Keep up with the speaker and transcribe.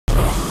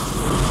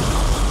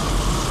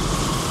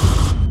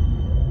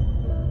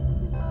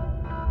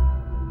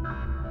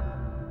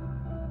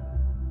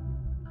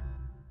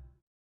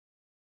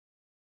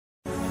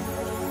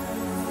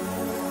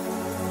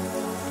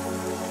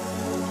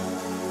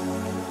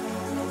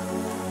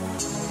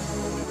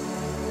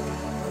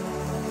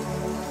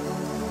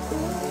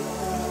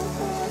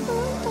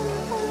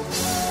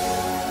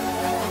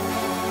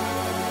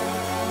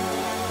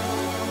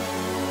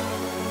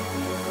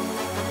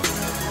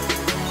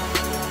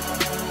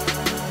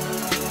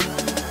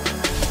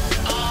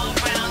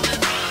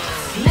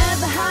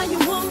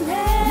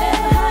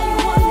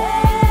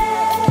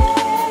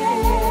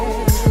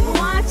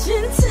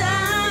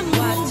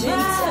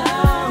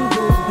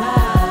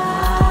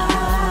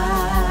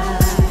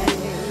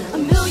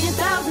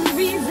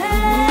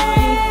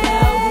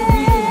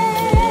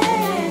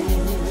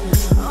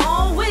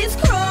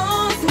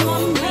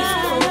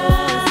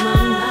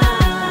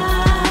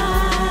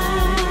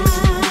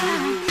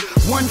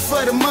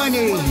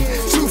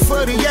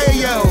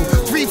Ayo,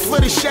 three for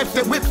the chef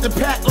that whipped the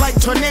pack like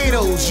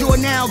tornadoes. You are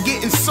now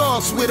getting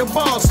sauce with a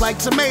boss like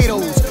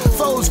tomatoes.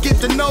 Foes get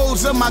the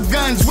nose of my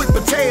guns with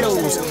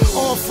potatoes.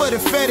 All for the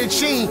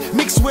fettuccine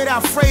mixed with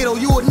Alfredo.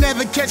 You would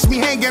never catch me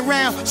hanging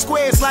around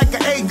squares like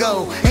an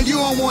ego. And you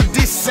don't want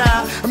this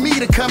side of me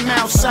to come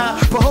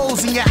outside. Put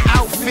holes in your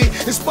outfit,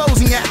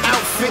 exposing your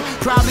outfit.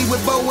 Probably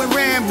with Bo and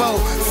Rambo,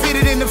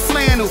 fitted in the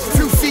flannel,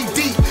 few feet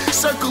deep.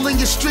 Circling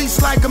your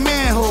streets like a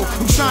manhole.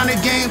 I'm trying to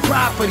gain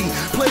property,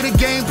 play the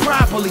game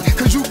properly.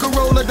 Cause you can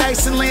roll the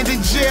dice and land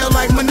in jail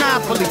like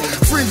Monopoly.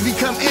 Friends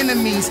become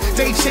enemies,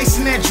 they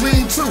chasing that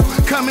dream too.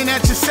 Coming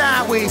at you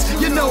sideways,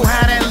 you know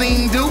how that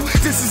lean do.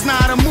 This is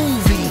not a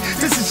movie,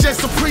 this is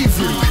just a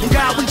preview. In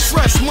God we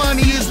trust,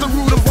 money is the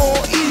root of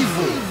all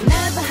evil.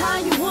 Never how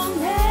you want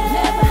it,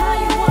 never how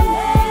you want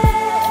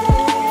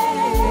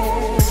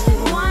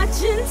it.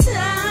 Watching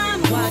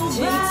time go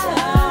by.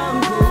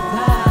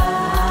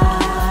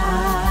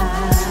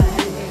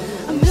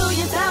 A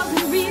million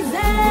thousand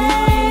reasons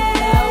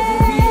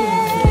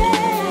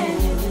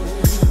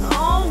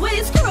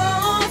always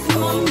cross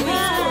my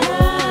mind.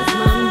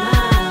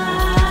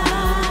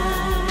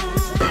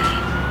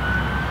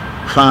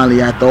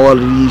 Finally, after all of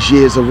these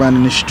years of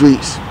running the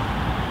streets,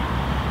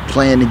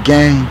 playing the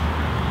game,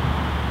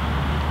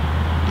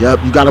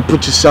 yup, you gotta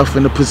put yourself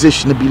in a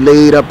position to be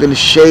laid up in the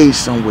shade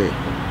somewhere.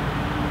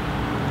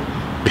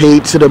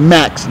 Paid to the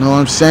max, know what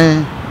I'm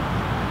saying?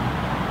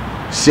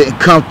 Sitting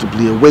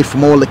comfortably, away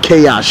from all the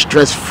chaos,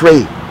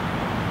 stress-free.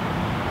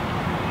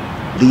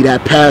 Leave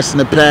that past in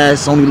the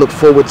past, only look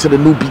forward to the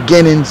new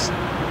beginnings.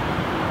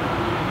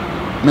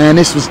 Man,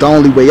 this was the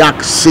only way I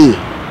could see it.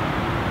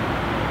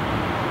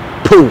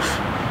 Poof,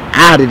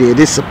 out of there,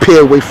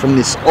 disappear away from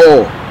this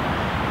all.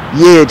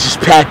 Yeah, just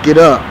pack it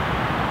up.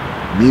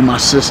 Me, my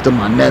sister,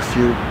 my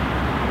nephew.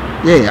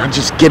 Yeah, I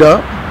just get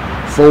up,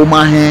 fold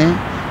my hand,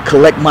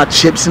 collect my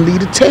chips and leave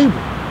the table.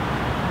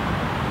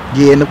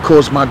 Yeah, and of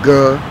course my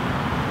girl.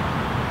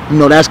 You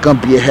know, that's gonna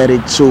be a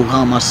headache too,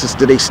 huh? My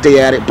sister, they stay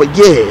at it. But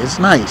yeah, it's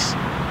nice.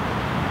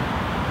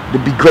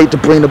 It'd be great to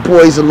bring the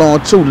boys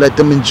along too, let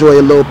them enjoy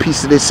a little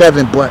piece of this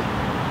heaven. But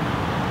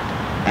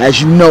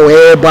as you know,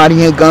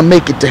 everybody ain't gonna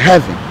make it to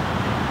heaven.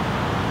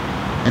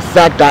 In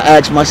fact, I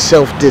ask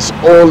myself this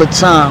all the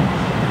time.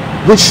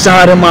 Which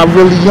side am I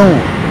really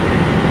on?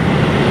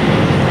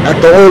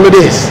 After all of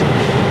this.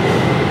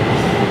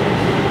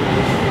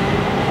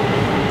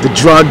 The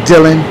drug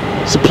dealing,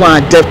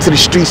 supplying death to the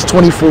streets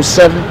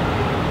 24/7.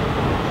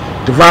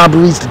 The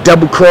robberies, the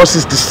double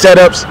crosses, the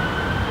setups.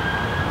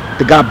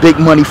 They got big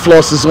money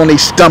flossers on their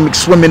stomachs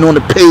swimming on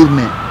the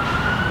pavement,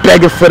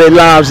 begging for their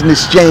lives in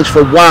exchange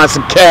for wads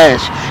of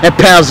cash and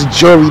pounds of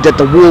jewelry that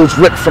the wolves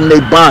rip from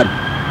their body.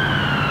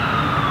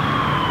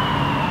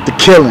 The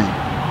killing,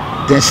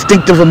 the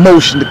instinctive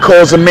emotion that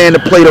cause a man to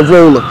play the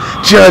role of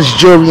judge,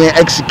 jury, and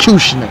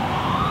executioner,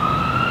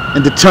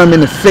 and determine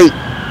the fate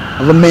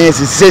of a man's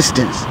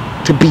existence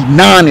to be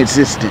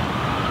non-existent.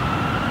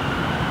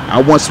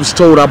 I once was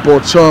told I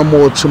brought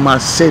turmoil to my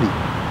city,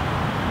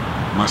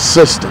 my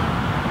sister,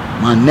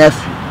 my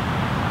nephew,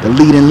 the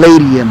leading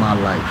lady in my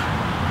life,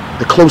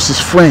 the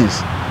closest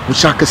friends,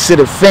 which I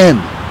consider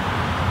family,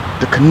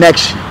 the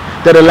connection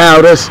that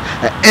allowed us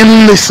an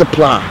endless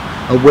supply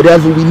of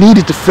whatever we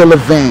needed to fill the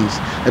veins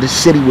of the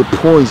city with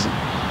poison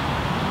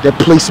that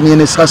placed me in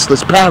this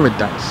hustler's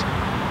paradise.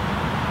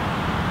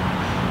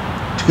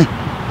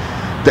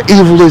 The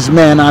evilest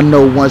man I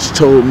know once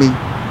told me,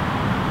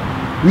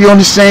 "We on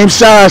the same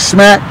side,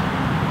 Smack."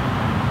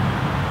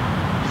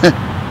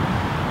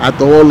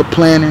 After all the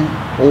planning,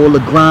 all the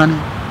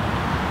grinding,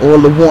 all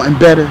the wanting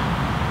better,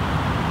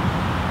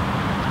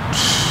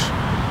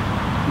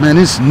 man,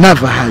 it's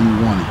never how you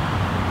want it.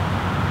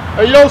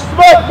 Hey, yo,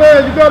 Smack,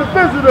 man, you got a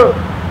visitor.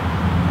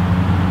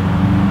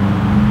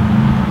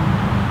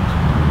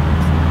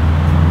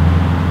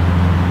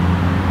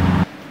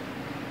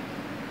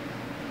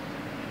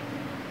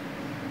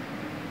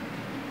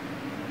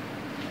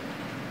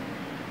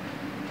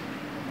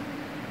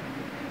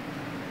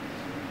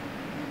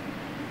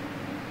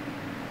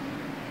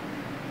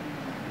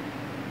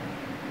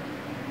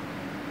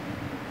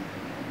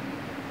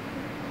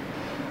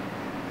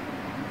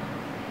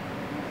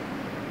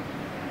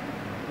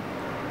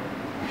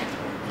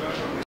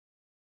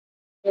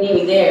 Need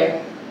me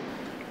there.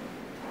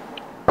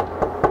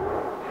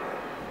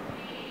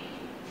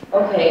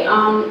 Okay,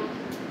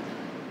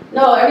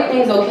 no,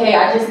 everything's okay.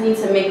 I just need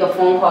to make a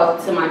phone call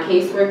to my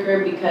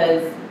caseworker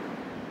because,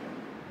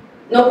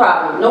 no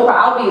problem,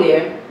 I'll be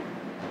there.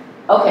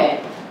 Okay,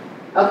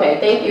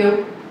 thank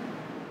you.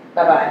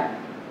 Bye-bye.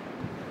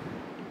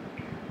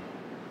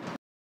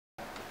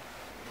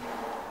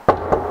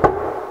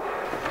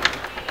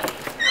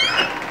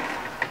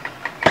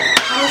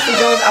 Mr.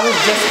 Jones, I was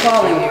just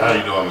calling you. How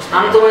you doing, Mr.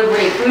 I'm doing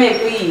great. Come in,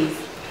 please.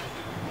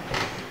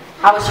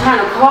 I was trying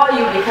to call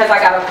you because I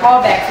got a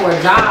call back for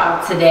a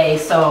job today,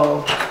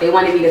 so they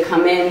wanted me to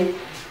come in,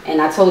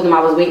 and I told them I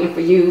was waiting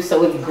for you,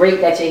 so it's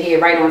great that you're here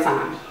right on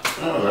time.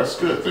 Oh, that's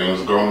good. Things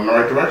are going in the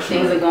right direction.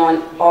 Things are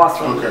going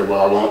awesome. Okay,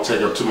 well, I won't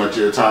take up too much of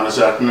your time this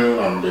afternoon.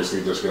 I'm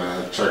basically just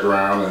going to check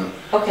around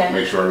and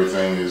make sure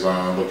everything is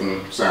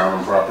looking sound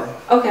and proper.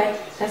 Okay,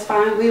 that's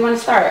fine. Where do you want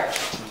to start?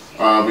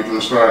 We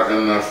can start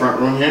in the front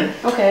room here.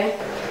 Okay.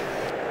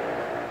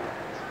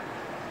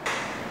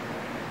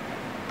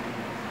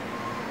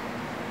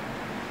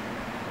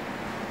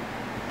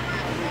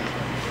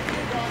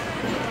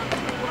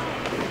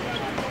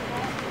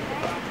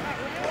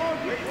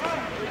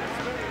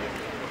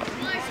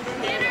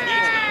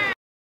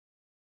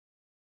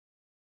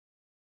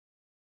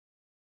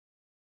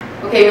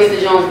 Okay,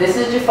 Mr. Jones, this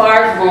is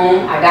Jafar's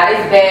room. I got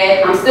his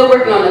bed. I'm still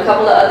working on a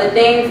couple of other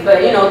things,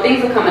 but you know,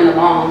 things are coming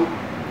along.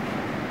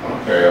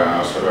 Okay,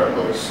 so that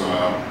looks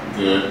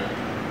good.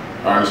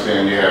 I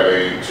understand you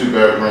have 2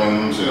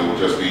 bedrooms and it will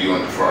just be you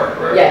and Jafar,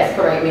 correct? Yes,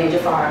 correct, me and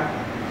Jafar.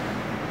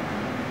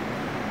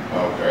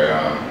 Okay,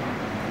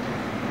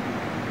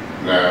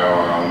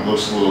 now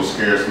looks a little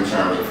scarce in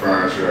terms of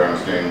furniture. I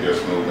understand you're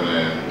just moving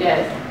in.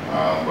 Yes.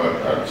 But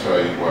I'll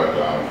tell you what,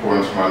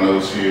 according to my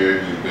notes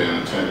here, you've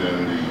been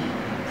attending the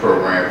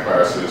program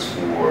classes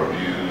for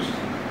abused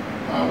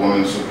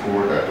women's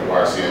support at the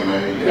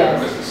YCMA. You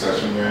haven't missed a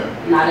session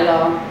yet? Not at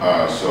all.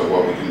 So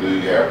what we can do,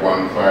 you have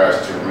 1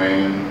 class to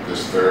remain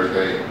this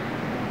Thursday.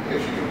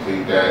 If you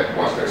complete that,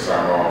 once they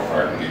sign off,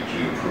 I can get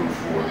you approved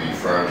for the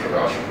furniture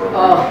voucher program.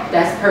 Oh,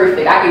 that's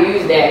perfect. I can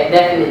use that,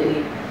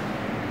 definitely.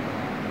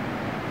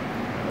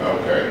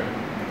 Okay.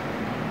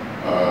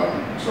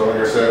 So like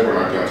I said, we're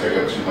not going to take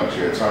up too much of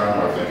your time.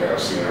 I think I've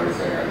seen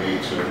everything I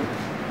need to.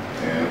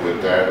 And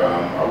with that,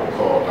 I will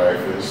call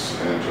devious,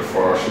 and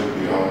Jafar should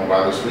be home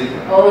by this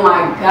weekend. Oh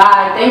my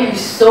God, thank you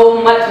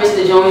so much,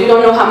 Mr. Jones. You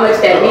don't know how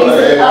much that means.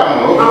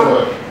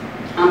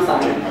 I'm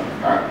sorry.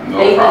 No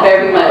thank problem. you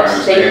very much. I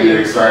understand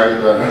you're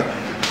excited.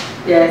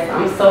 Yes,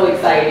 I'm so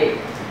excited.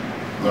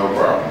 No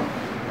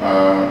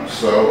problem.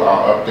 So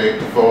I'll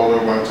update the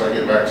folder once I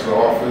get back to the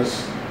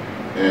office.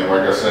 And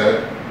like I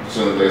said, as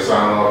soon as they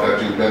sign off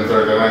that you've been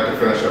Thursday night to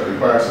finish up your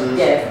classes,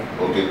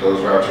 we'll get those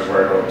vouchers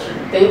right off to you.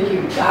 Thank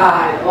you,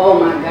 God. Oh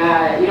my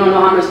God. You don't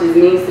know how much this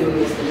means to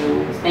me, Mr.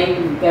 Jones. Thank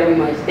you very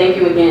much. Thank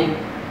you again.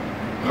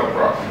 No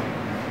problem.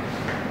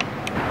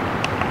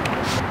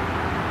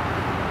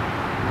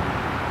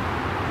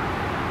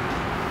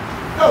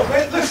 Yo,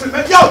 man, listen,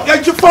 man.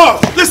 Yo, Jafar,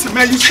 listen,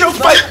 man. You still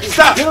fighting.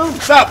 Stop.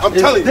 Stop. I'm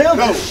telling you.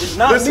 No, it's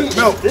not listen, me.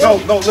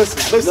 No,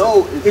 listen.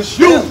 No, it's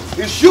you.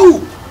 It's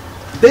you.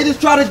 They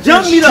just try to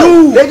jump me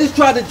though. They just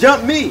tried to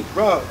jump me.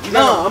 Bro,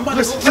 I'm about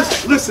to go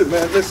back. Listen,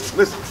 man.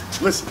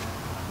 Listen.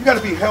 You got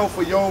to be held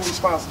for your own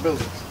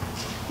responsibilities.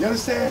 You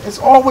understand? It's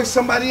always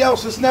somebody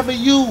else. It's never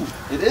you.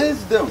 It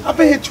is them. I've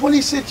been here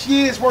 26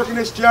 years working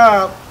this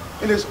job,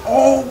 and it's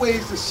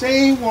always the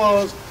same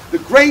ones, the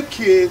great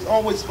kids,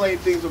 always blame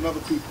things on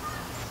other people.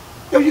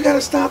 Yo, you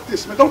gotta stop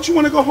this, man. Don't you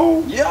want to go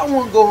home? Yeah, I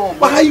want to go home.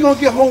 But how you gonna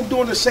get home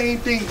doing the same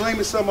thing,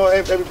 blaming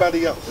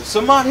everybody else? If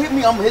somebody hit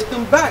me, I'm gonna hit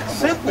them back.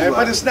 Simple. Man,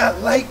 but it's not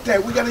like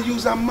that. We gotta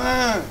use our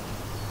mind.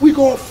 We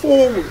going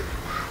forward.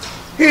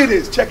 Here it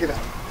is. Check it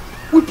out.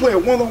 We play a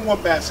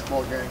one-on-one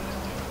basketball game.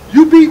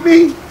 You beat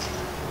me.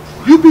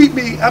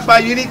 I buy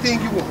you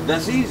anything you want.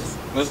 That's easy.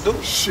 Let's do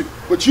it. Shit.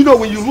 But you know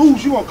when you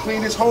lose, you gonna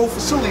clean this whole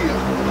facility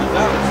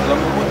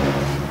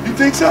up. You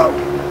think so?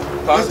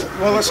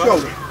 Well, let's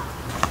go.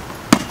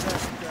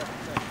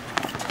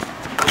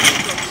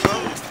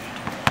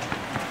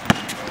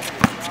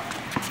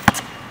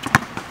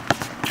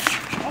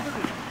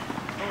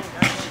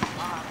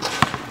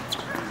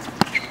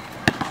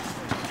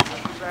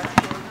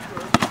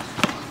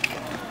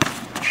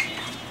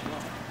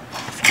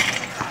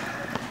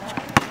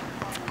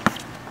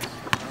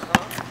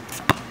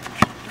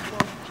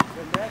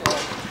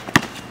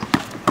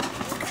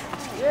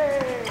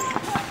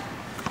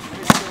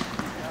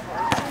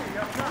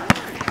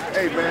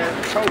 Hey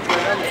man, coach man,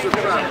 that was a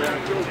good try, man.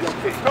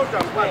 Coach,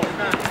 I'm about to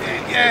knock.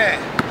 Yeah.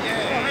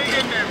 Hang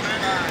in there,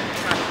 man.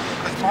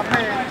 That's my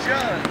man,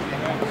 Judge.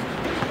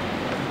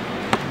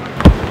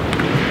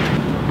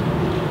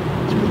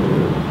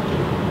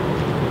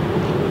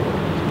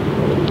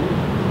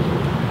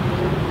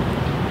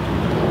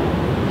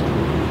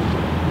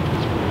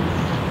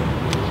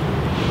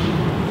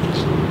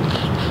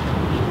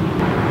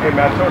 Hey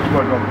man, I told you I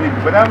wasn't gonna beat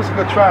you, but that was a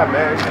good try,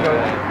 man. You know,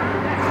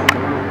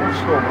 what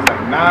score was that?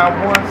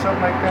 9-1,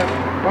 something like that.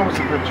 That was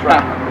a good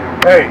try.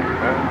 Hey,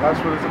 man, that's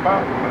what it's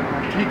about, man.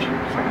 I teach you.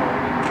 So,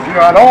 you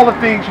know, out of all the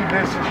things you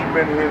did since you've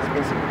been here, it's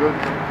been some good,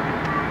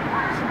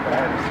 some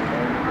bad,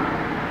 man.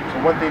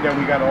 So one thing that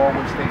we gotta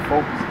always stay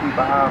focused, keep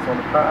our eyes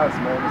on the prize,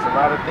 man. There's a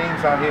lot of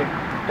things out here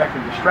that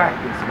can distract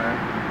us, man.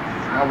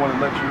 And I want to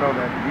let you know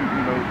that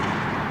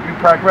you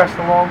progressed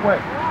a long way.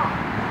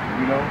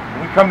 You know,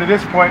 we come to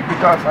this point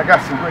because I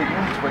got some great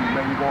news for you,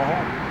 man. You're going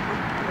home.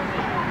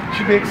 You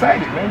should be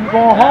excited, man. You're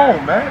going home,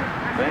 man.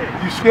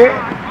 You scared?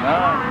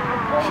 Nah.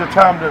 It's your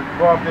time to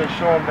go out there and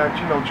show them that,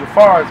 you know,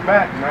 Jafar is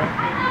back, man.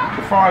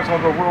 Jafar is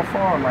going to go real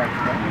far in life,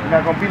 man. You're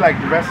not going to be like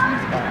the rest of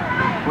these guys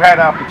who had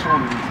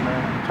opportunities,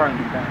 man, who turned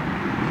it down.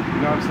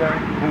 You know what I'm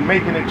saying? Who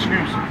making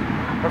excuses.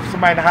 There's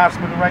somebody in the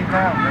hospital right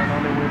now, man,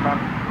 on their way about,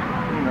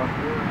 you know,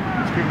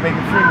 these people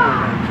making funeral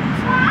arrangements.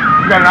 So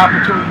you got an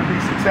opportunity to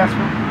be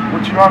successful,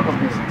 which you are going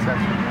to be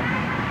successful, man.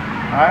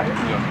 All right?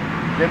 Yeah.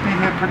 They'll be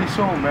here pretty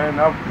soon, man.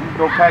 Now, you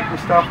go pack your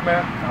stuff,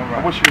 man. All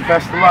right. I wish you the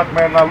best of luck,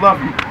 man, and I love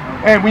you.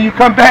 And when you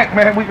come back,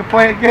 man, we can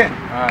play again.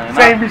 All right,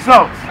 same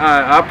results. All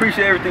right, I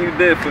appreciate everything you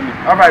did for me.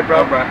 All right,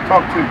 bro. All right.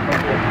 Talk to you.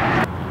 Okay.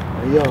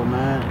 Hey, yo,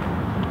 man.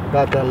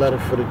 Got that letter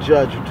for the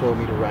judge you told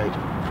me to write.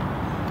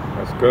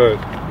 That's good.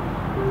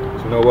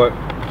 But you know what?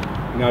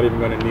 You're not even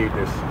gonna need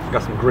this.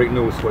 Got some great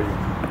news for you.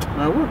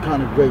 Man, what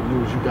kind of great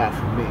news you got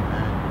for me,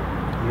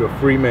 man? You're a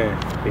free man.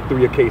 They threw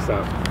your case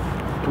out.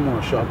 Come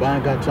on, Sharp. I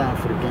ain't got time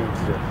for the game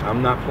today.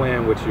 I'm not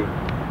playing with you.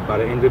 By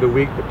the end of the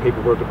week, the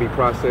paperwork will be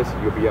processed.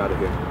 You'll be out of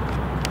here.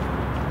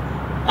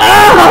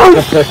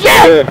 Oh,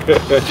 shit!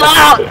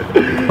 Stop!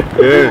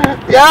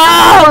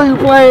 Yeah. Yo, you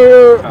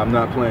playing? I'm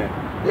not playing.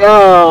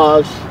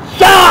 Yo,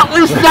 stop!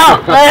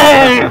 Stop,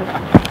 man!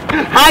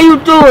 How you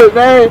do it,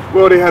 man?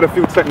 Well, they had a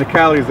few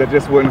technicalities that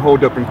just wouldn't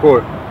hold up in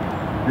court.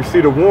 You see,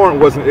 the warrant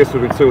wasn't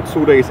issued until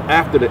 2 days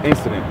after the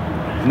incident.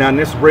 Now, in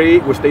this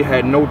raid, which they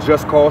had no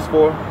just cause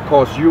for,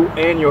 caused you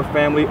and your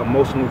family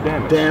emotional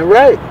damage. Damn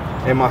right.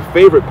 And my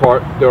favorite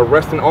part, the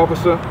arresting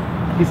officer,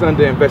 he's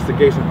under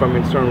investigation from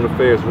Internal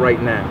Affairs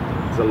right now.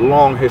 It's a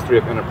long history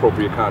of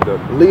inappropriate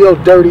conduct. Leo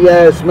dirty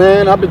ass,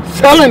 man. I've been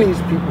telling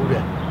these people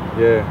that.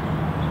 Yeah.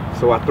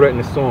 So I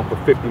threatened to sue him for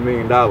 $50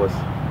 million.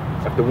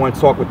 After one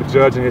talk with the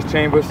judge in his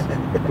chambers,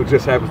 who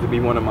just happens to be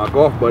one of my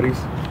golf buddies,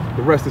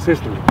 the rest is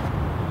history.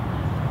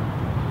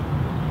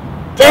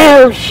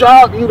 Damn,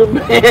 Sharp, you the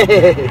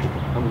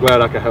man. I'm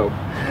glad I could help.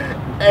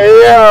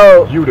 Hey,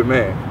 yo. You the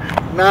man.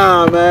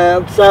 Nah, man,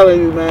 I'm telling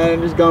you,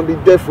 man, it's gonna be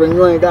different.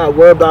 You ain't gotta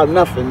worry about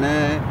nothing,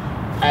 man.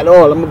 At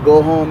all. I'm gonna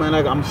go home, man.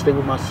 I'm gonna stay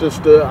with my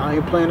sister. I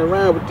ain't playing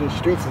around with these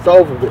streets. It's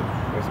over with.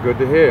 That's good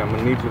to hear. I'm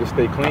gonna need you to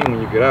stay clean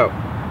when you get out.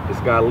 This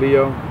guy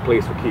Leo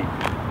plays for keep.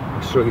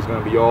 I'm sure he's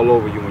gonna be all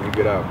over you when you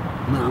get out.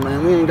 Nah,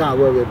 man, we ain't gotta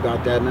worry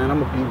about that, man. I'm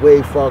gonna be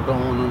way far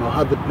gone on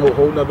no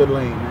whole nother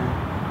lane, man.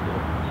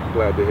 I'm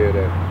glad to hear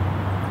that.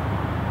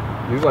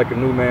 You're like a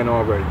new man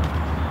already.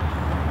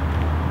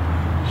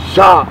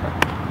 Sharp.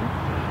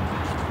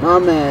 My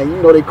man,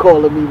 you know they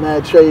calling me,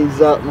 man. Trays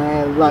up,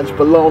 man. Lunch,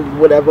 bologna,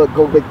 whatever.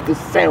 Go make this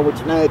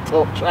sandwich, man.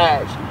 Talk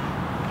trash.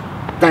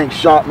 Thanks,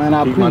 Sharp, man.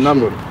 I Keep appreciate my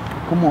number. it.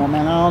 Come on,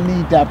 man. I don't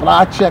need that, but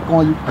I'll check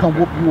on you. Come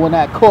whoop you on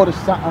that court or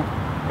something.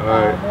 All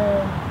right.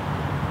 Man.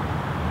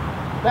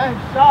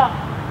 Thanks, Sharp.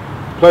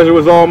 Pleasure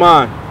was all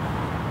mine.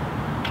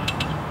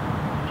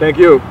 Thank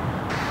you.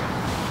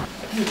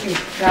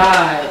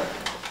 God.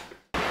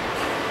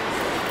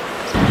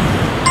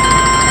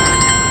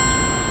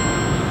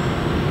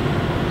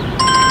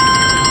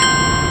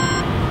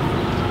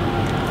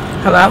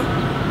 Hello?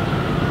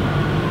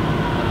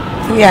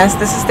 Yes,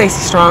 this is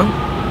Stacy Strong.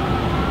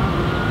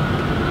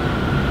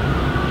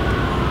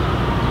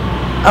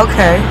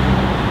 Okay.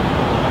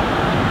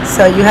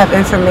 So you have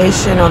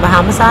information on the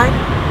homicide?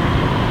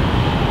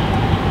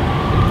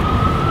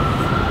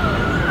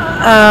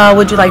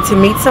 Would you like to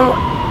meet someone?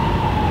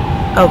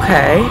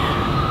 Okay.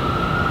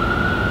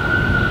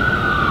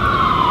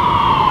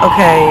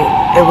 Okay,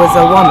 it was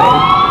a woman.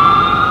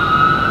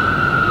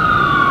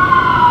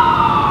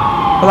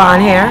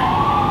 Blonde hair?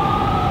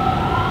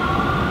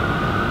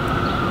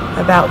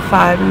 About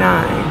 5'9".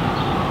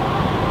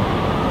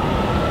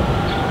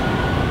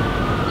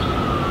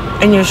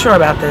 And you're sure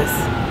about this?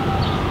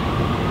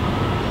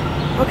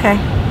 Okay.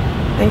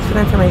 Thanks for the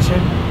information.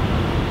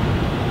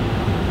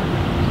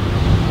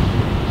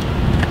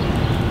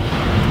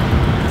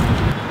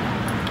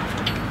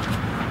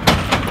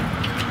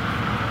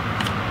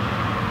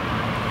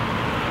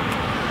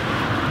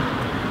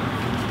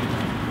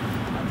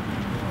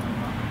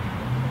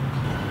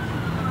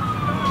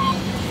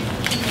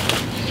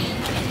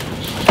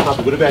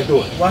 Go to the back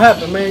door. What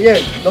happened, man?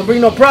 Yeah, don't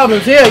bring no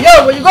problems here.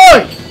 Yo, where you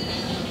going?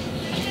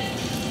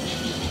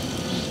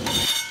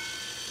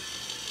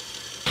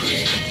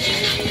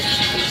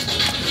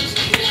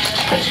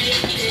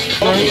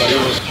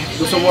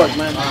 Do some work,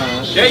 man.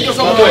 Yeah, yo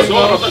somos dos,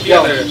 no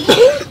together.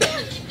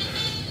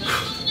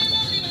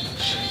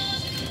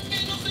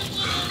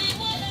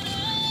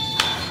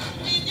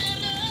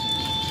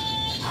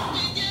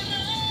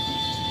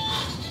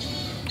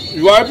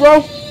 You alright,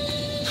 bro?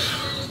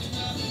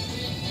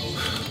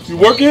 You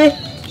work here?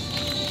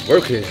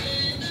 Work here?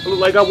 I look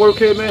like I work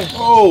here, man.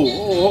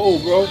 Oh,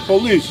 bro.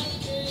 Police.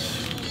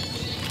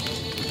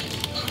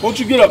 Why don't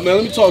you get up, man?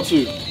 Let me talk to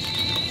you.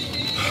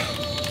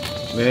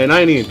 Man, I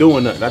ain't even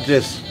doing nothing. I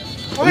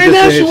ain't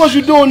asked you what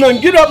you doing nothing.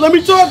 Get up, let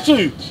me talk to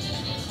you.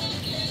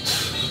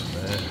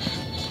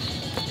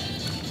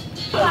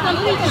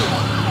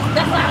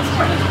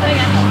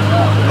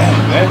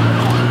 Man.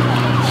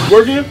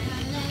 Work here?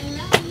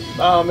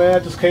 Nah, man, I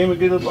just came to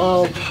get a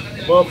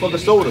motherfucking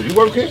soda. You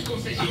work here?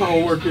 I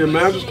don't work here,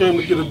 man. I just came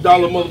to get $1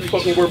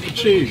 motherfucking worth of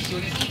cheese.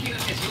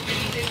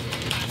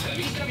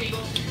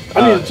 I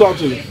need to talk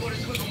to you.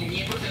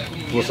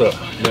 What's up?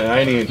 Man, I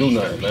ain't even do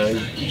nothing, man.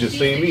 You just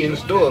seen me in the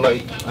store,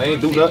 like, I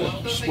ain't do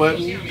nothing.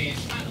 Sweating.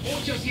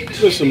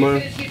 Listen,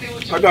 man.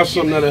 I got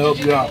something that'll help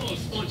you out.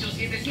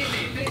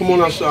 Come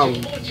on outside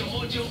with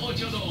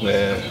me.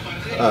 Man,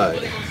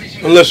 alright.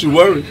 Unless you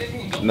worried.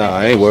 Nah,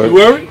 I ain't worried. You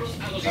worried?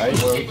 I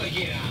ain't worried.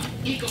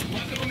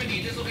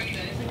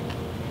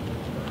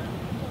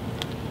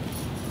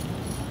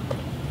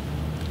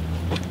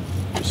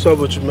 What's up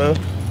with you, man?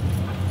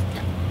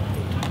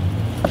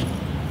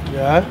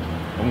 Yeah?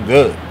 I'm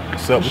good.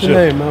 What's up What's with your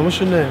you? name, man? What's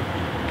your name?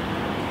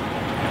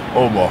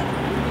 Omar.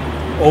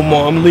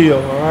 Omar, I'm Leo,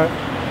 alright?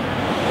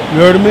 You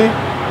heard of me?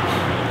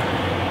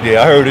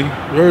 Yeah, I heard you. You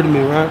heard of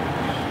me, right?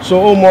 So,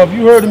 Omar, if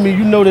you heard of me,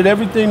 you know that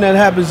everything that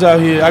happens out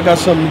here, I got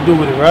something to do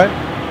with it, right?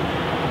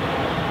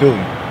 Do you?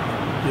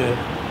 Yeah.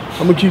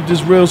 I'm gonna keep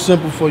this real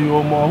simple for you,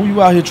 Omar. Who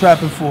you out here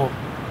trapping for?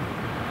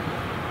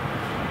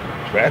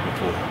 Trapping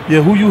for?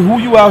 Yeah, who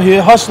you out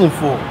here hustling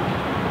for?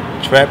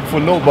 Trapping for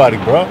nobody,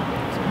 bro.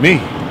 It's me.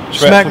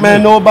 Smack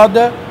Man know about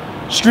that?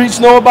 Streets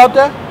know about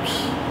that?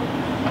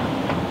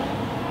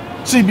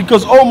 See,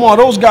 because Omar,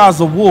 those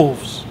guys are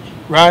wolves,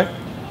 right?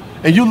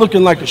 And you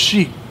looking like a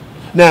sheep.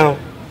 Now,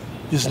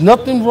 there's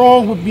nothing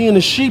wrong with being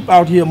a sheep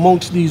out here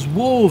amongst these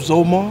wolves,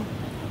 Omar.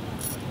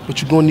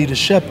 But you're gonna need a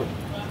shepherd.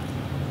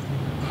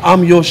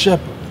 I'm your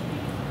shepherd.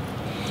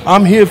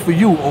 I'm here for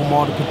you,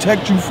 Omar, to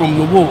protect you from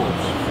the wolves.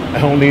 I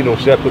don't need no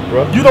shepherd,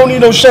 bro. You don't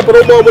need no shepherd,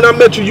 Omar. When I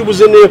met you, you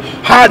was in there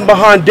hiding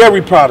behind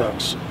dairy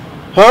products.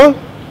 Huh?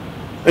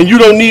 And you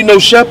don't need no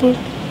shepherd?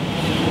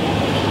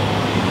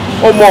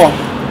 Omar,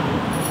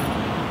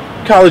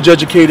 college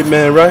educated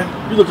man, right?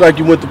 You look like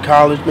you went to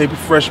college, maybe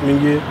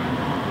freshman year,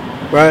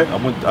 right?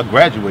 I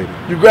graduated.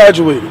 You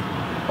graduated.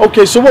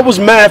 Okay, so what was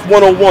Math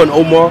 101,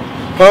 Omar?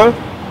 Huh?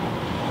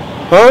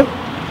 Huh?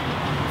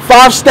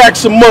 5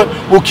 stacks a month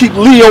will keep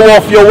Leo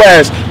off your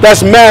ass.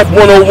 That's Math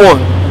 101,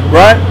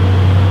 right?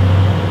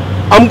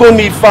 I'm gonna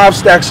need 5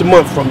 stacks a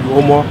month from you,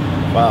 Omar.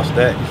 5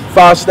 stacks?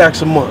 5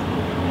 stacks a month.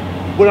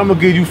 What I'm gonna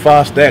give you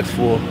 5 stacks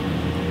for?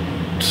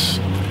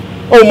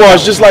 Omar,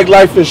 it's just like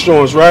life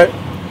insurance, right?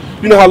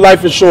 You know how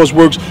life insurance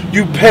works.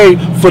 You pay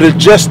for the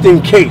just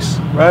in case,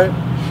 right?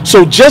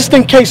 So just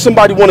in case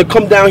somebody want to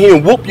come down here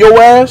and whoop your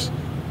ass,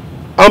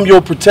 I'm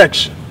your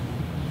protection.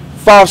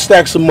 5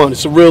 stacks a month.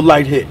 It's a real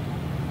light hit.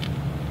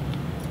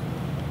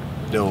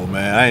 Yo,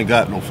 man, I ain't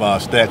got no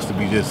 5 stacks to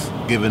be just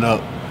giving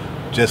up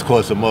just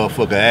cause a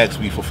motherfucker asked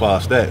me for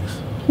 5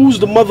 stacks. Who's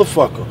the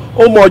motherfucker?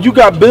 Omar, you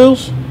got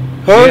bills?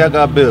 Huh? Yeah, I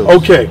got bills.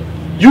 Okay,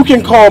 you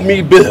can call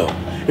me Bill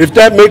if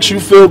that makes you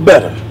feel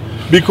better.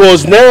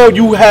 Because now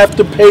you have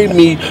to pay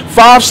me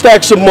 5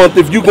 stacks a month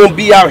if you're gonna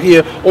be out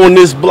here on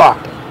this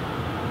block.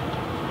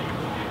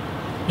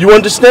 You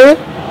understand?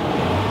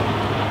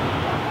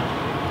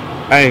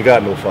 I ain't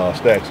got no 5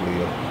 stacks,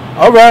 Leo.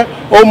 All right,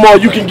 Omar,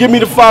 you can give me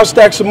the 5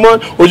 stacks a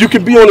month, or you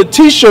can be on a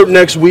t-shirt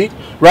next week,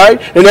 right?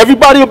 And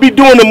everybody will be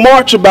doing a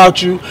march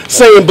about you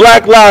saying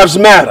Black Lives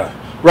Matter,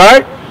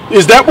 right?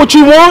 Is that what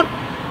you want?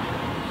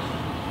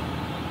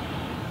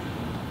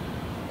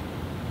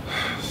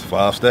 It's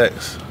 5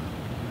 stacks.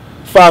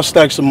 5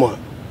 stacks a month.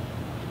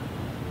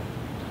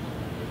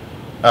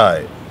 All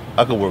right,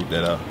 I can work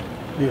that out.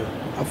 Yeah,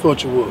 I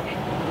thought you would.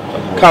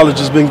 College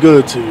has been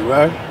good to you,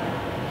 right?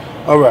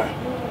 All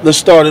right, let's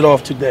start it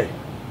off today.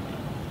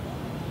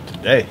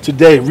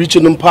 Today, reach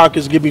in them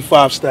pockets, give me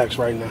 5 stacks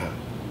right now.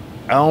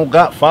 I don't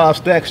got 5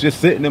 stacks just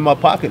sitting in my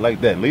pocket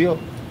like that, Leo.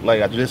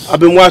 Like I've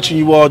been watching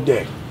you all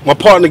day. My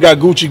partner got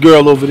Gucci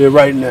girl over there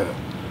right now,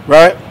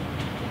 right?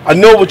 I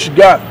know what you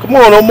got. Come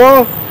on,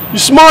 Omar. You're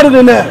smarter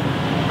than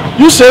that.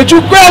 You said you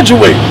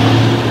graduated,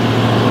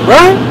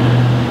 right?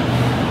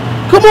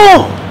 Come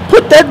on,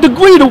 put that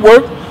degree to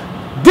work,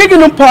 dig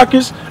in them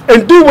pockets,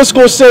 and do what's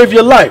gonna save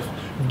your life.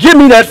 Give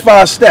me that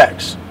 5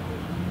 stacks.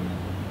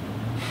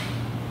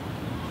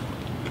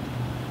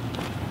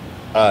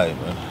 All right,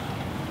 man.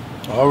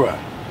 All right.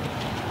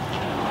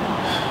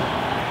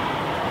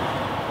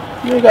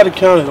 You ain't gotta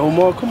count it,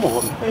 Omar. Come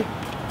on, man.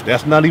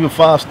 That's not even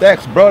 5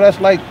 stacks, bro. That's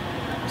like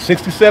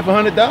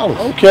 $6,700.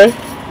 Okay.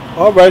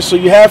 All right, so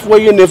you're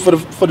halfway in there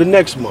for the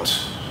next month.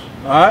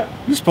 All right?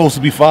 You supposed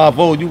to be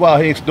 5-0. You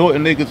out here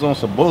extorting niggas on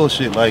some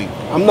bullshit. Like,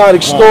 I'm not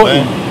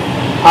extorting.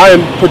 I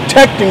am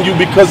protecting you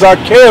because I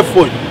care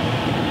for you.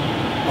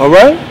 All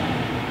right?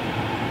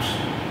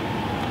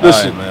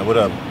 Listen, all right, man,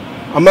 whatever.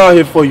 I'm out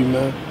here for you,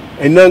 man.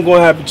 Ain't nothing gonna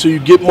happen to you.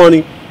 Get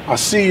money. I'll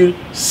see you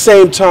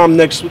same time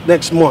next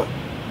month.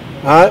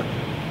 All right?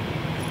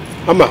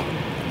 I'm out.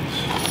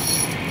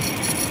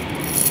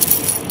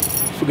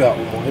 Forgot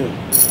one more here.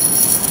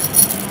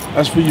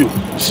 That's for you.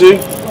 See?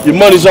 Your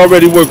money's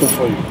already working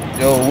for you.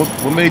 Yo,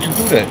 what made you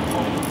do that?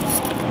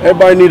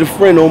 Everybody need a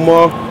friend,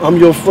 Omar. I'm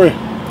your friend.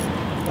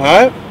 All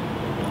right?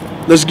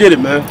 Let's get it,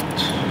 man.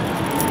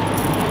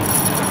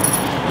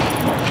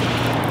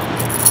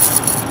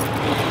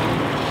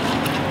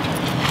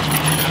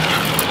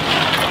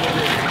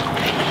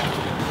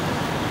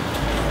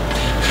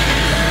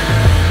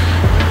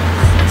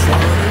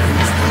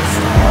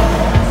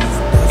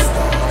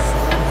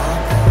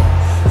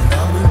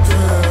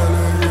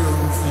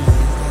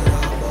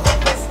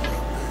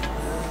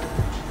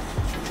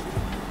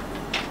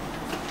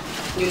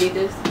 You need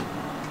this?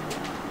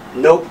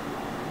 Nope.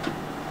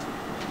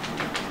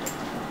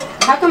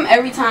 How come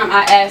every time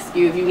I ask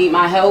you if you need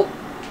my help,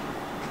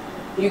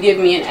 you give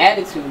me an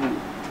attitude?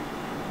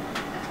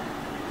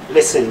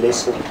 Listen.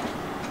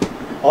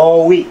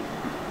 All week,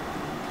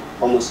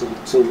 almost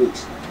 2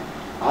 weeks,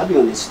 I'll be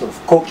on this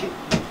stuff cooking.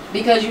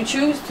 Because you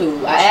choose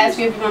to. I ask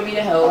you if you want me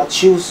to help. I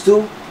choose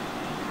to.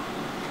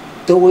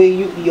 The way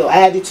your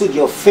attitude,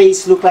 your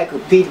face look like a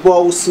pit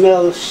bull,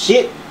 smell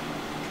shit.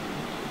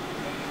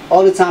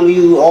 All the time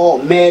you all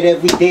mad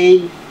every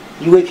day.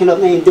 You waking up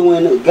and ain't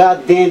doing a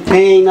goddamn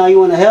thing. Now you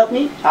want to help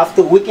me?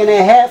 After a week and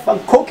a half, I'm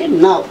cooking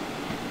now.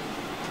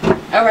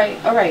 All right.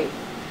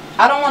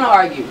 I don't want to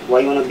argue. Why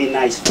you want to be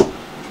nice for?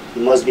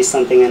 There must be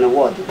something in the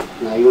water.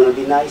 Now you want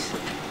to be nice?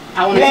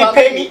 I want to talk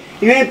to you.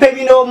 You ain't pay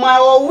me no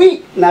mind all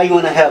week. Now you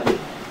want to help me?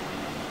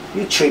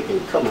 You tripping?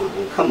 Come on,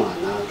 man. Come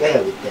on now. Go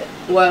ahead with that.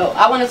 Well,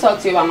 I want to talk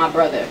to you about my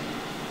brother.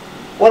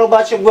 What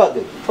about your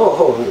brother?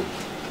 Hold on.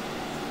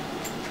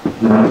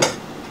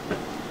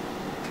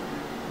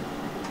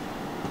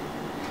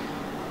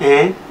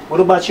 And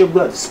what about your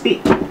brother?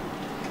 Speak.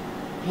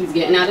 He's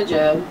getting out of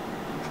jail.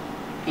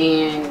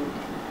 And,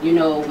 you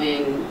know,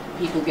 when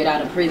people get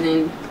out of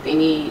prison, they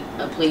need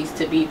a place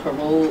to be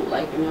paroled,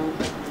 like, you know,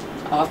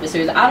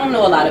 officers. I don't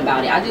know a lot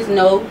about it. I just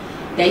know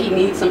that he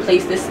needs some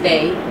place to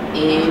stay,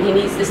 and he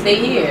needs to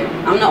stay here.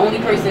 I'm the only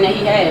person that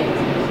he has.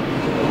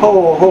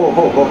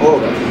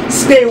 Ho.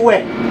 Stay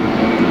where?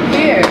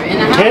 Here, in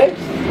the house.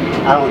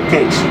 I don't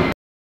think so.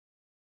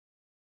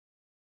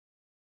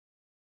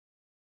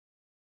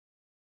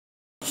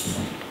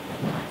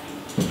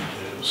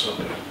 What's up,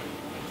 man?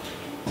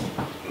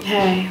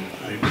 Hey.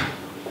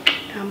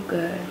 I'm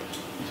good.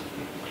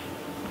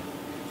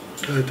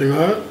 Anything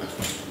alright?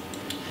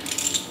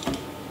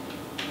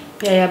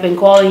 Yeah, I've been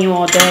calling you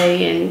all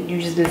day and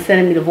you just been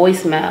sending me the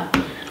voicemail.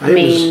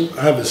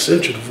 I haven't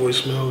sent you the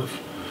voicemail.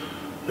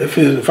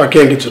 If I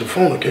can't get to the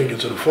phone, I can't get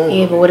to the phone.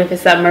 Yeah, but what if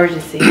it's an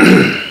emergency?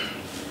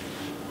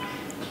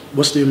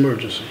 What's the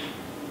emergency?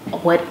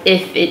 What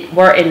if it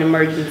were an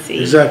emergency?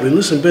 Exactly.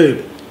 Listen,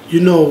 babe,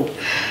 you know,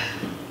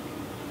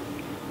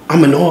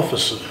 I'm an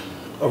officer,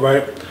 all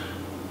right?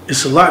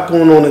 It's a lot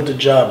going on at the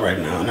job right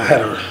now, and I had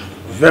a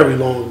very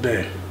long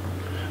day.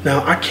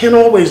 Now, I can't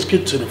always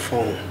get to the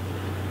phone.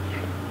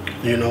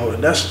 You know,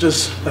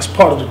 that's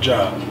part of the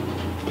job.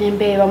 And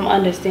babe, I'm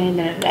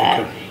understanding of that.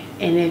 Okay.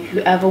 And if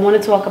you ever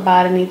want to talk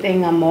about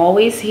anything, I'm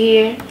always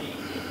here.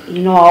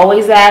 You know, I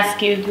always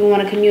ask you if you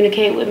want to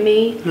communicate with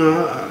me.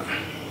 No,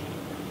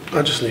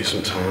 I just need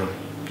some time.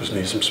 Just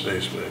need some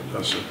space, babe.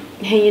 That's it.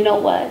 And you know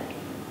what?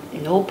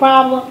 No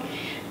problem.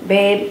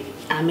 Babe,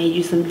 I made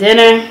you some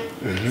dinner.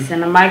 It's in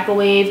the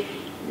microwave.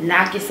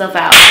 Knock yourself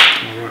out.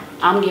 All right.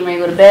 I'm getting ready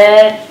to go to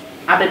bed.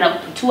 I've been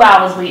up for 2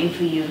 hours waiting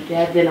for you to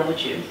have dinner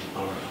with you.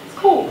 All right. It's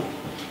cool.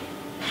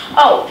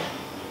 Oh,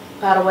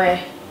 by the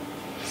way,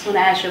 just want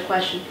to ask you a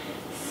question.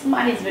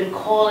 Somebody's been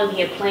calling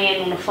here,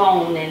 playing on the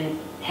phone and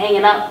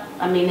hanging up.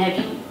 I mean, have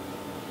you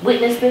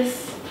witnessed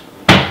this?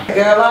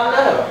 Girl, I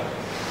know.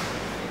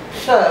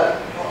 Shut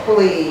up,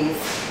 please.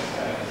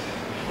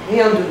 He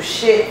don't do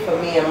shit for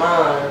me and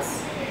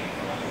mines.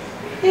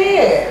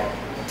 Yeah,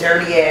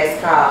 dirty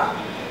ass cop.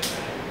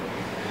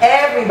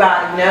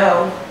 Everybody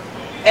know.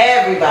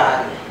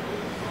 Everybody.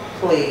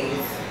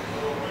 Please.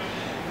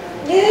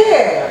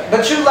 Yeah,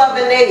 but you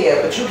loving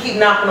Neva, but you keep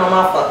knocking on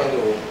my fucking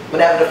door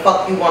whenever the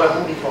fuck you want a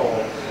booty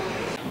call.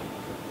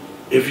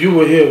 If you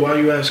were here, why are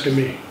you asking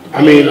me?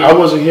 I mean, I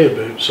wasn't here,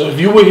 babe. So if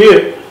you were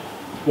here,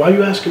 why are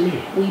you asking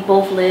me? We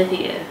both live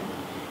here.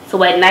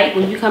 So at night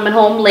when you coming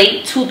home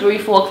late, 2, 3,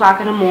 4 o'clock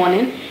in the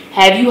morning,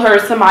 have you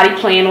heard somebody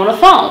playing on the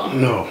phone?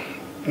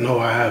 No,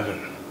 I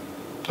haven't.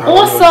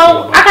 Also,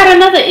 I got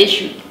another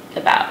issue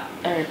about.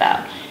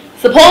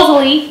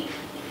 Supposedly,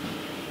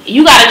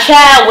 you got a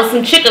child with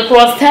some chick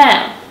across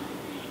town.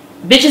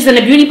 Bitches in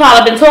the beauty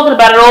parlor been talking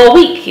about it all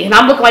week, and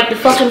I'm looking like the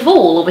fucking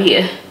fool over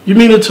here. You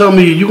mean to tell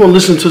me you gonna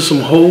listen to some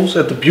hoes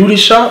at the beauty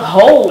shop?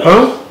 Hoes?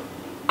 Huh?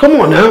 Come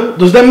on now.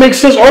 Does that make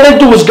sense? All they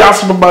do is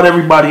gossip about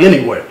everybody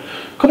anyway.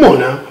 Come on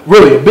now.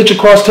 Really, a bitch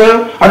across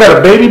town? I got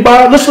a baby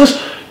by? Listen.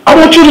 I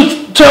want you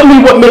to tell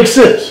me what makes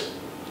sense.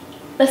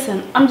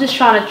 Listen, I'm just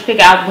trying to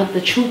figure out what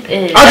the truth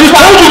is. I just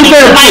told you the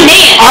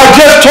truth. I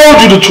just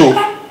told you the truth.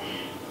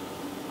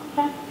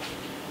 Okay.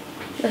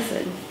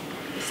 Listen,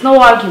 it's no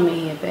argument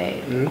here,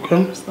 babe.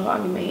 Okay. It's no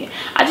argument here.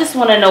 I just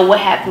want to know what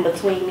happened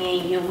between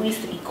me and you. We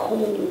used to be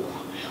cool.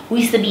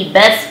 We used to be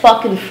best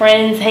fucking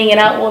friends, hanging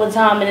out all the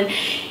time, and then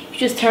you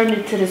just turned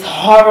into this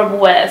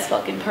horrible ass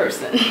fucking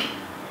person.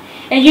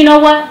 And you know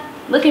what?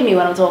 Look at me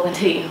when I'm talking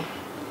to you.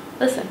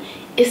 Listen,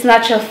 it's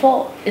not your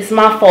fault. It's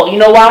my fault. You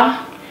know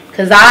why?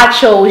 Because I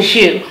chose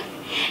you.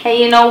 And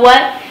you know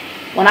what?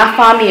 When I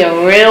find me a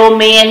real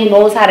man who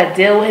knows how to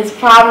deal with his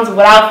problems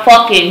without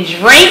fucking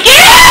drinking.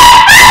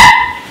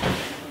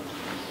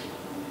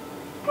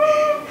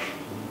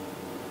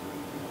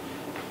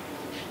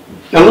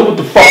 Now look what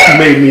the fuck you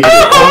made me do,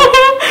 huh?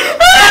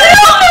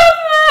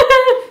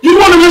 You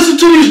want to listen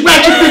to these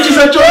ratchet bitches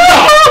at your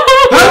job,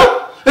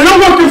 huh? And I'm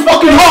working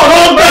fucking hard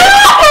all day,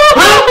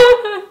 huh?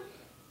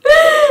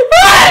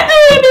 I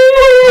did it.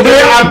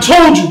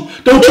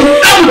 Don't you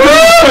ever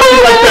disrespect me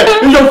like that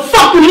in your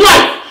fucking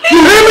life. You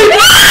hear me?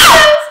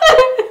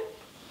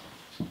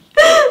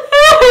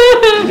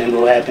 Remember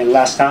what happened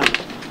last time?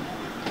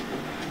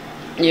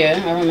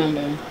 Yeah, I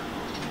remember.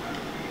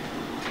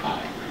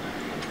 Alright.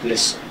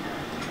 Listen.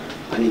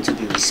 I need to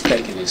be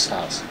respecting this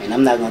house. And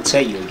I'm not gonna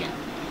tell you again.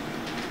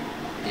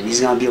 And it's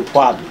gonna be a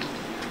problem.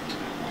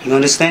 You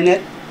understand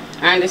that?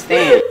 I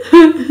understand.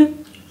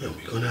 And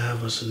we're gonna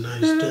have us a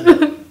nice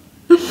dinner.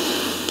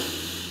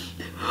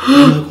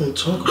 We're not gonna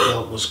talk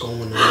about what's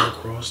going on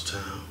across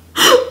town.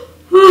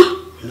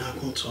 We're not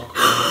gonna talk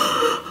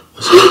about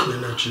what's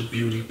happening at your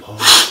beauty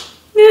parlor.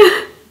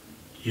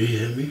 You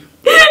hear me?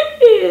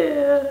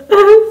 Yeah.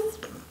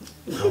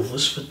 Now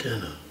what's for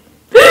dinner?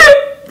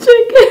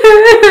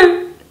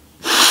 Chicken.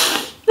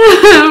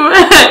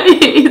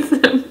 Rice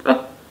and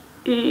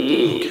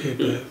Okay,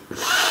 babe.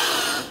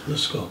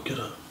 Let's go. Get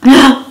up.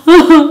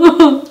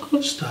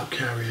 Stop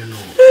carrying on.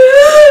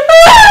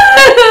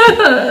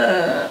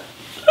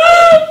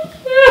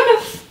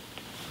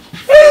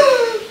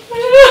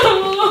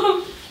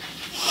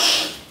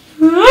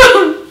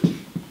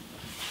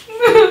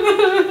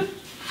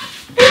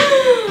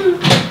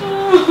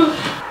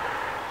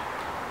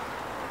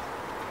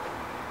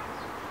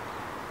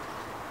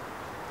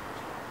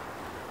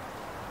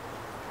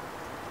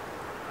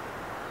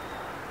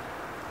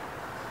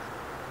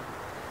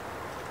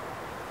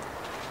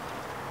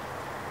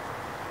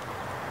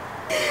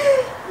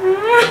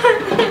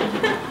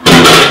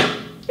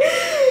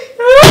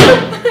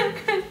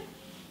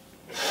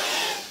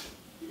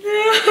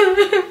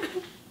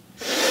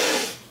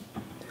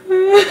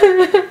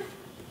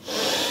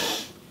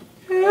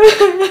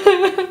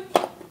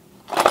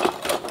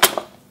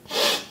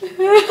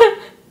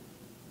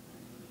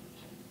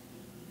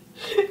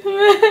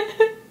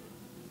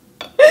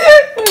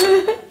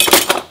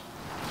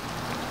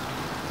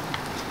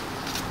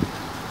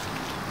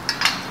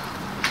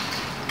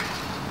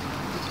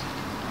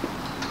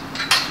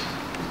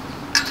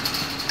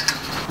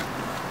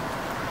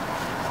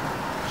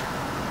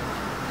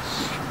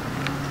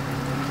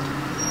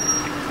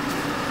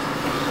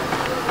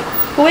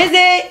 Who is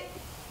it?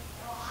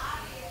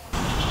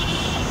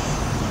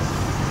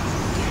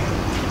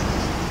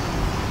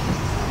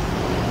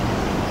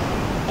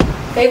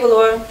 Hey,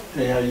 Valor.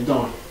 Hey, how you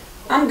doing?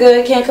 I'm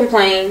good, can't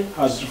complain.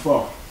 How's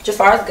Jafar?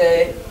 Jafar's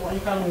good. Why you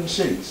got on your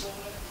shades?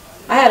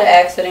 I had an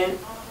accident.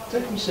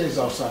 Take them shades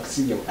off so I can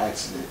see your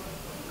accident.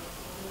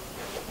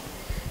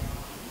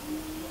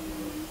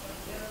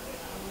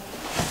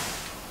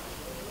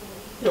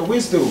 Yo,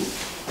 where's dude?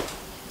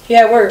 He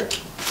at work.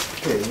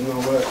 Okay, you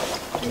know what?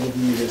 I'm gonna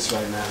give you this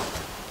right now.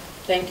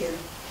 Thank you.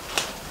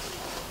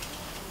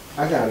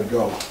 I gotta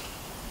go.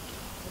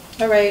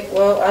 Alright,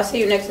 well, I'll see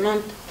you next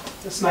month.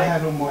 Let's not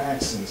have no more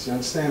accidents, you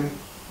understand me?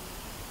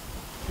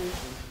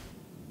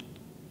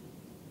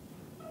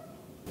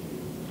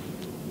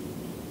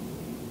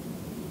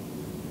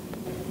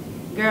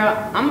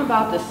 Girl, I'm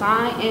about to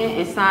sign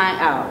in and sign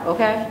out,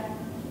 okay?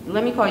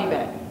 Let me call you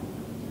back.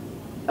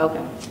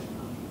 Okay.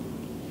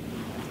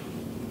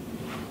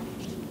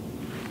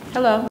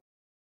 Hello.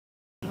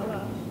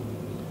 Hello.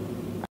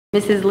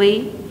 Mrs.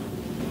 Lee?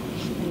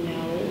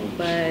 No,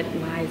 but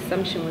my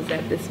assumption was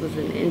that this was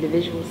an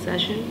individual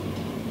session.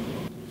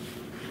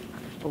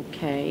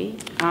 Okay.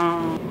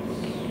 I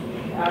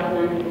was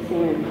under the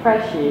same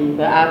impression,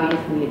 but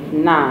obviously it's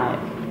not.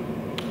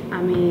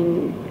 I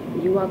mean,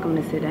 you're welcome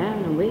to sit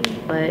down and wait,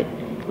 but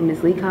when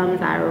Miss Lee comes,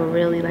 I would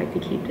really like to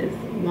keep this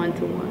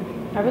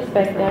one-to-one. I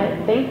respect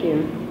that. Thank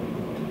you.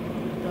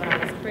 I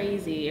was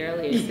crazy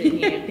earlier sitting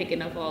here and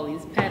picking up all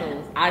these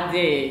petals. I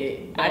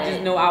did. I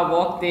just know I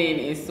walked in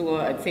and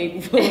saw a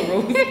table full of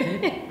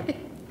roses.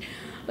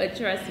 But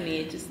trust me,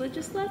 it just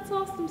lets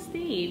off some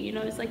steam. You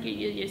know, it's like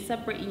you're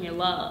separating your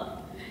love.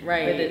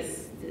 Right. For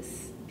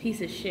this piece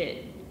of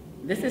shit.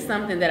 This is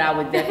something that I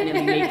would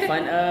definitely make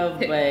fun of,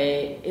 but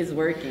it's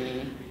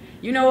working.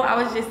 You know,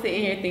 I was just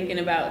sitting here thinking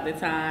about the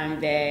time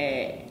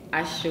that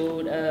I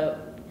showed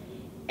up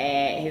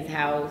at his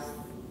house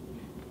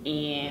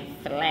and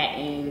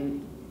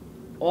flattened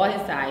all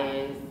his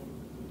tires,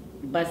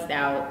 bust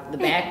out the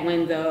back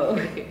window,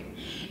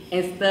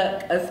 and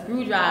stuck a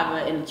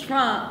screwdriver in the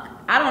trunk.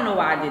 I don't know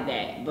why I did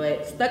that,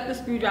 but stuck the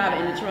screwdriver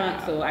in the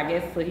trunk, so I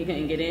guess so he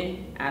couldn't get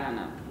in. I don't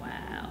know.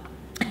 Wow.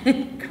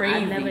 Crazy.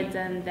 I've never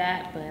done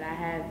that, but I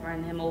have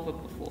run him over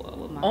before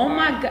with my car.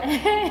 My God.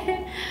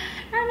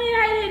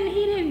 I mean,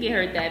 he didn't get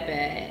hurt that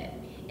bad.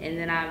 And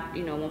then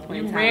one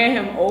point in time, ran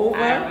him over.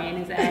 I ran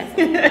his ass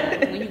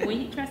over.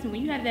 when you trust me,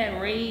 when you have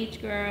that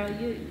rage, girl,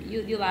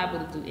 you're liable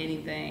to do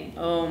anything.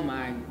 Oh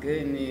my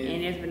goodness.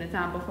 And there's been a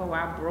time before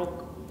where I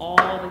broke all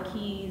the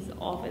keys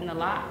off in the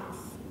locks,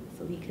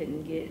 so he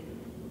couldn't get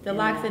the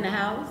locks in the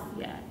house.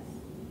 Yes.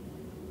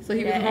 So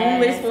he was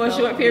homeless for a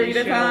short period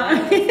of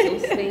time. So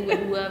stay with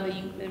whoever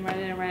you've been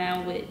running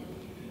around with,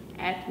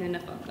 acting the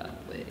fuck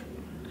up with.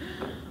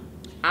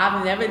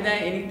 I've never done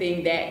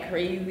anything that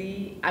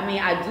crazy. I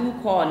mean, I do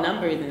call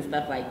numbers and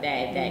stuff like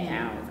that, if that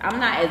counts. I'm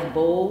not as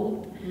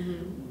bold,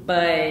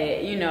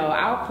 But, you know,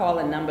 I'll call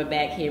a number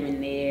back here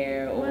and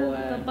there, or...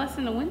 Well, the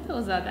busting the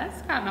windows out,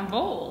 that's kind of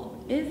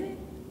bold. Is it?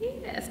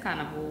 Yeah, it's kind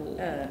of bold.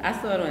 I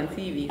saw it on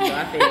TV, so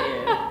I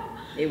figured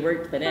it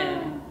worked for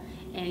them.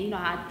 And, you know,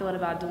 I thought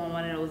about doing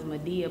one of those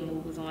Medea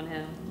moves on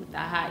him with the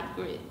hot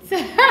grits.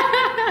 No,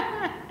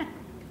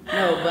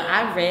 but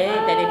I read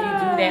that if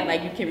you do that,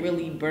 like, you can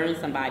really burn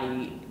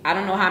somebody. I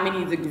don't know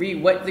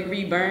what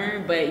degree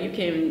burn, but you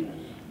can...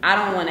 I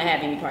don't want to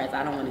have any parts.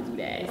 I don't want to do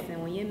that.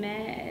 Listen, when you're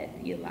mad,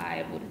 you're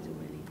liable to do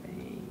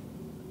anything.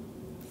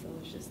 So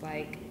it's just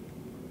like,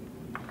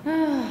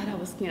 that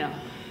was, you know,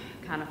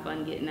 kind of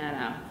fun getting that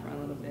out for a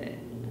little bit.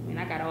 I mean,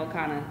 I got all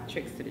kind of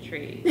tricks to the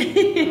trade.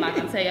 I'm not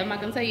gonna tell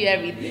you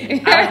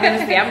everything. I was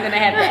gonna say I'm gonna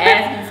have to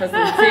ask you for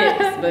some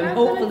tips, but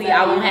hopefully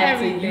I won't have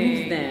to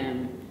use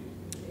them.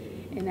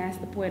 And that's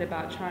the point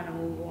about trying to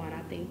move on.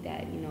 I think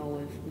that, you know,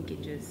 if we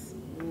could just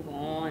move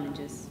on and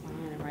just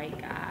find the right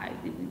guy,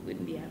 we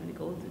wouldn't be having to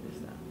go through this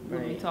stuff. We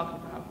wouldn't be talking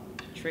about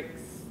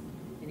tricks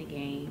in a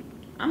game.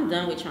 I'm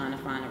done with trying to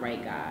find the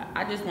right guy.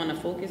 I just want to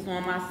focus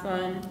on my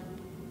son,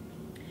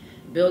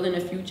 building a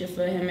future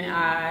for him and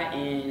I,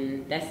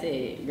 and that's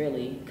it,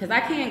 really. Because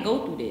I can't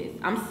go through this.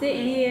 I'm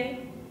sitting here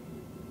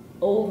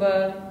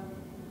over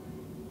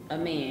a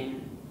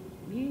man.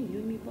 You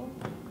and me both.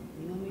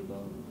 You and me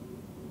both.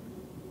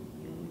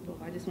 You and me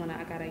both. I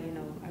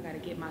gotta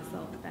get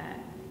myself back.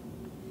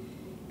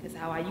 Because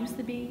how I used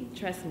to be,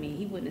 trust me,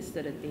 he wouldn't have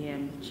stood a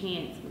damn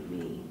chance with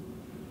me.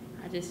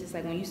 I just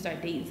like when you start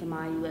dating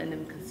somebody, you letting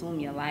them consume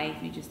your life,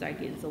 you just start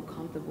getting so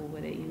comfortable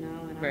with it, you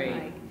know? And I'm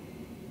like,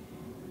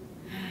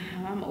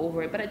 I'm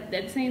over it. But at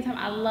the same time,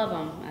 I love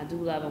him. I do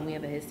love him. We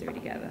have a history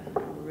together. I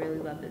really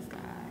love this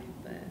guy.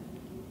 But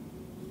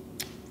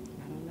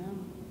I don't know.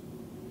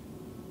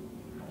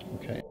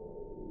 Okay.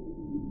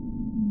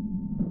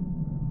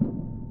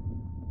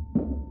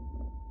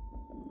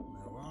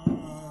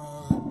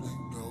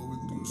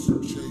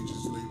 Some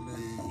changes they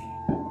made.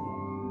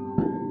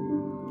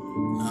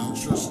 I don't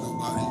trust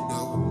nobody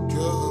though,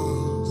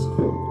 because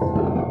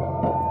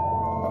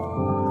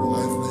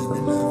life made me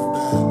live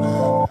bad.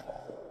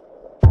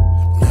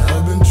 Now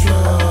I've been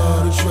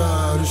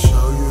trying to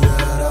show you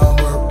that I'm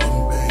working,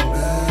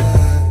 baby.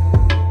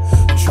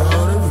 I'm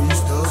trying to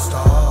reach the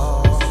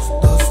stars,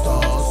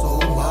 oh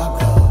my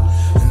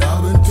God. And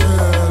I've been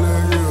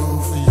telling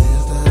you for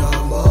years that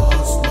I'm a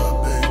hustler,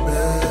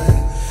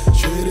 baby.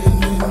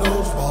 Trading in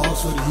those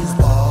balls for these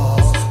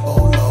balls,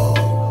 oh Lord.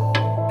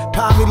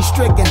 Poverty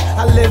stricken,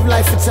 I live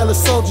life and tell a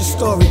soldier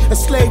story. A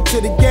slave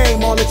to the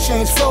game, all the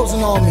chains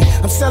frozen on me.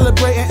 I'm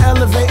celebrating,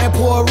 elevating,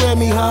 poor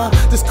Remy, huh?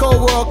 This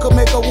cold world could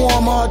make a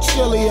warm heart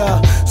chillier.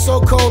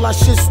 So cold I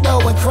should snow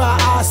and cry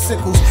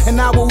icicles.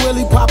 And I will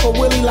really pop a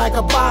willy like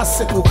a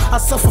bicycle. I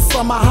suffer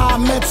from a high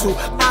mental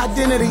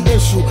identity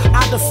issue.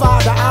 I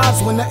defy the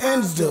odds when the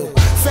ends do.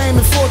 Fame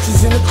and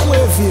fortunes in a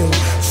clear view.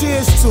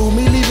 Cheers to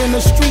me leaving the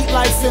street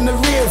life in the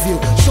rear view.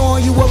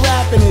 Showing you what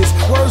rapping is,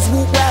 words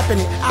whoop rapping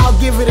it. I'll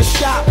give it a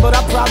shot, but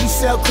I'll probably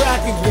sell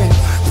crack again.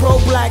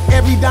 Pro-black,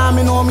 every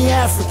diamond on me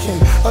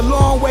African. A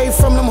long way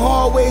from them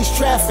hallways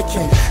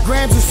trafficking.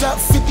 Grams is up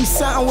 50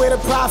 something, where the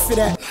profit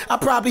at? I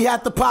probably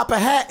have to pop a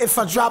hat if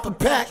I drop a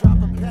pack.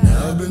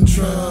 Now I've been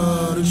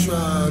trying to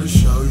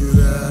show you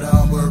that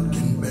I'm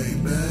working,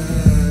 baby.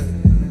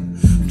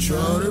 I'm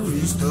trying to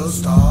reach the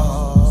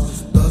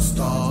stars,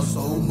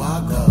 oh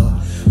my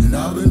God. And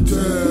I've been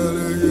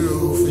telling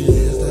you for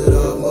years that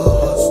I'm a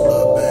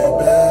hustler,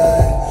 baby.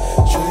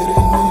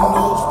 Trading in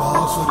those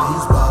balls for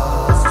these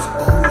balls, oh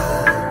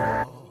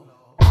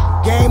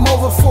Lord. Game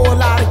over for a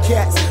lot of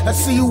cats. I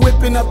see you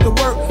whipping up the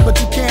work, but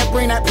you can't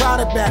bring that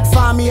product back.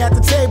 Find me at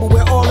the table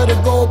where all of the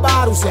gold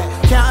bottles at.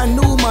 Counting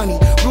new money,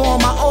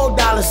 blowing my old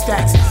dollar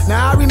stacks.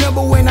 Now I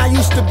remember when I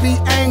used to be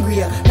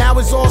angrier. Now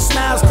it's all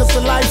smiles cause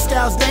the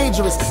lifestyle's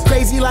dangerous.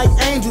 Crazy like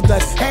Angel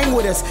does, hang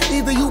with us.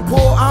 Either you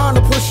pour on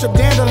or push up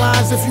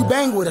dandelions if you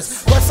bang with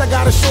us. Plus I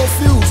got a short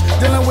fuse,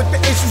 dealing with the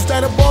issues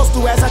that a boss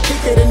do as I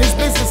kick it in this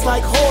business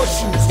like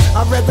horseshoes.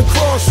 I'd rather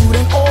cross you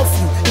than off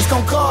you. It's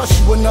gonna cost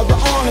you another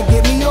honor,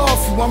 get me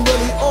off you. I'm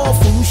really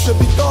awful, you should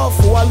be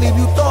thoughtful. I leave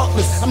you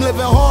thoughtless, I'm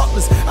living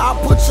heartless. I'll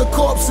put your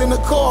corpse in a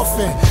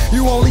coffin.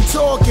 You only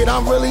talk it,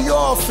 I'm really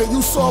off it.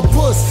 You saw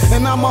puss,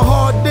 and I'm a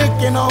hard dick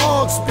and a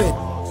hog spit.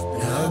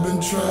 Now I've been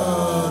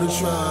trying to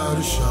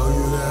show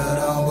you that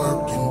I'm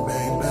working,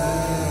 baby.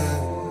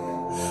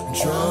 I'm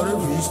trying to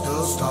reach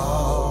the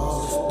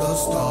stars,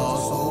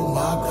 oh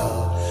my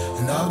God.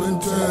 And I've been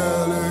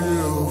telling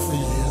you for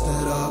years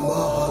that I'm a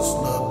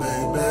hustler,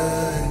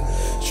 baby.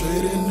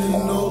 Trading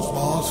in those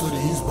balls for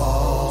these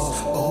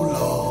balls, oh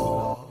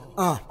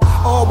Lord.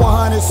 All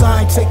 100s,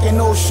 I ain't taking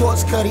no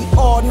shorts, cutty.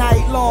 All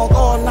night long,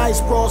 all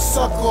night, bro,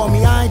 suck on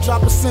me. I ain't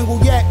drop a single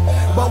yet,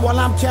 but while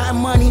I'm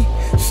counting money,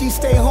 she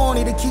stay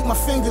horny to keep my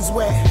fingers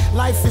wet.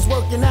 Life is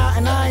working out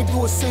and I ain't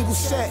do a single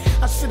set.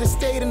 I should've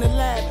stayed in the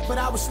lab, but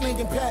I was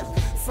slinging pep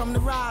from the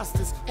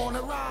rosters. On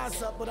the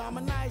rise up, but I'm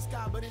a nice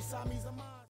guy, but inside me's a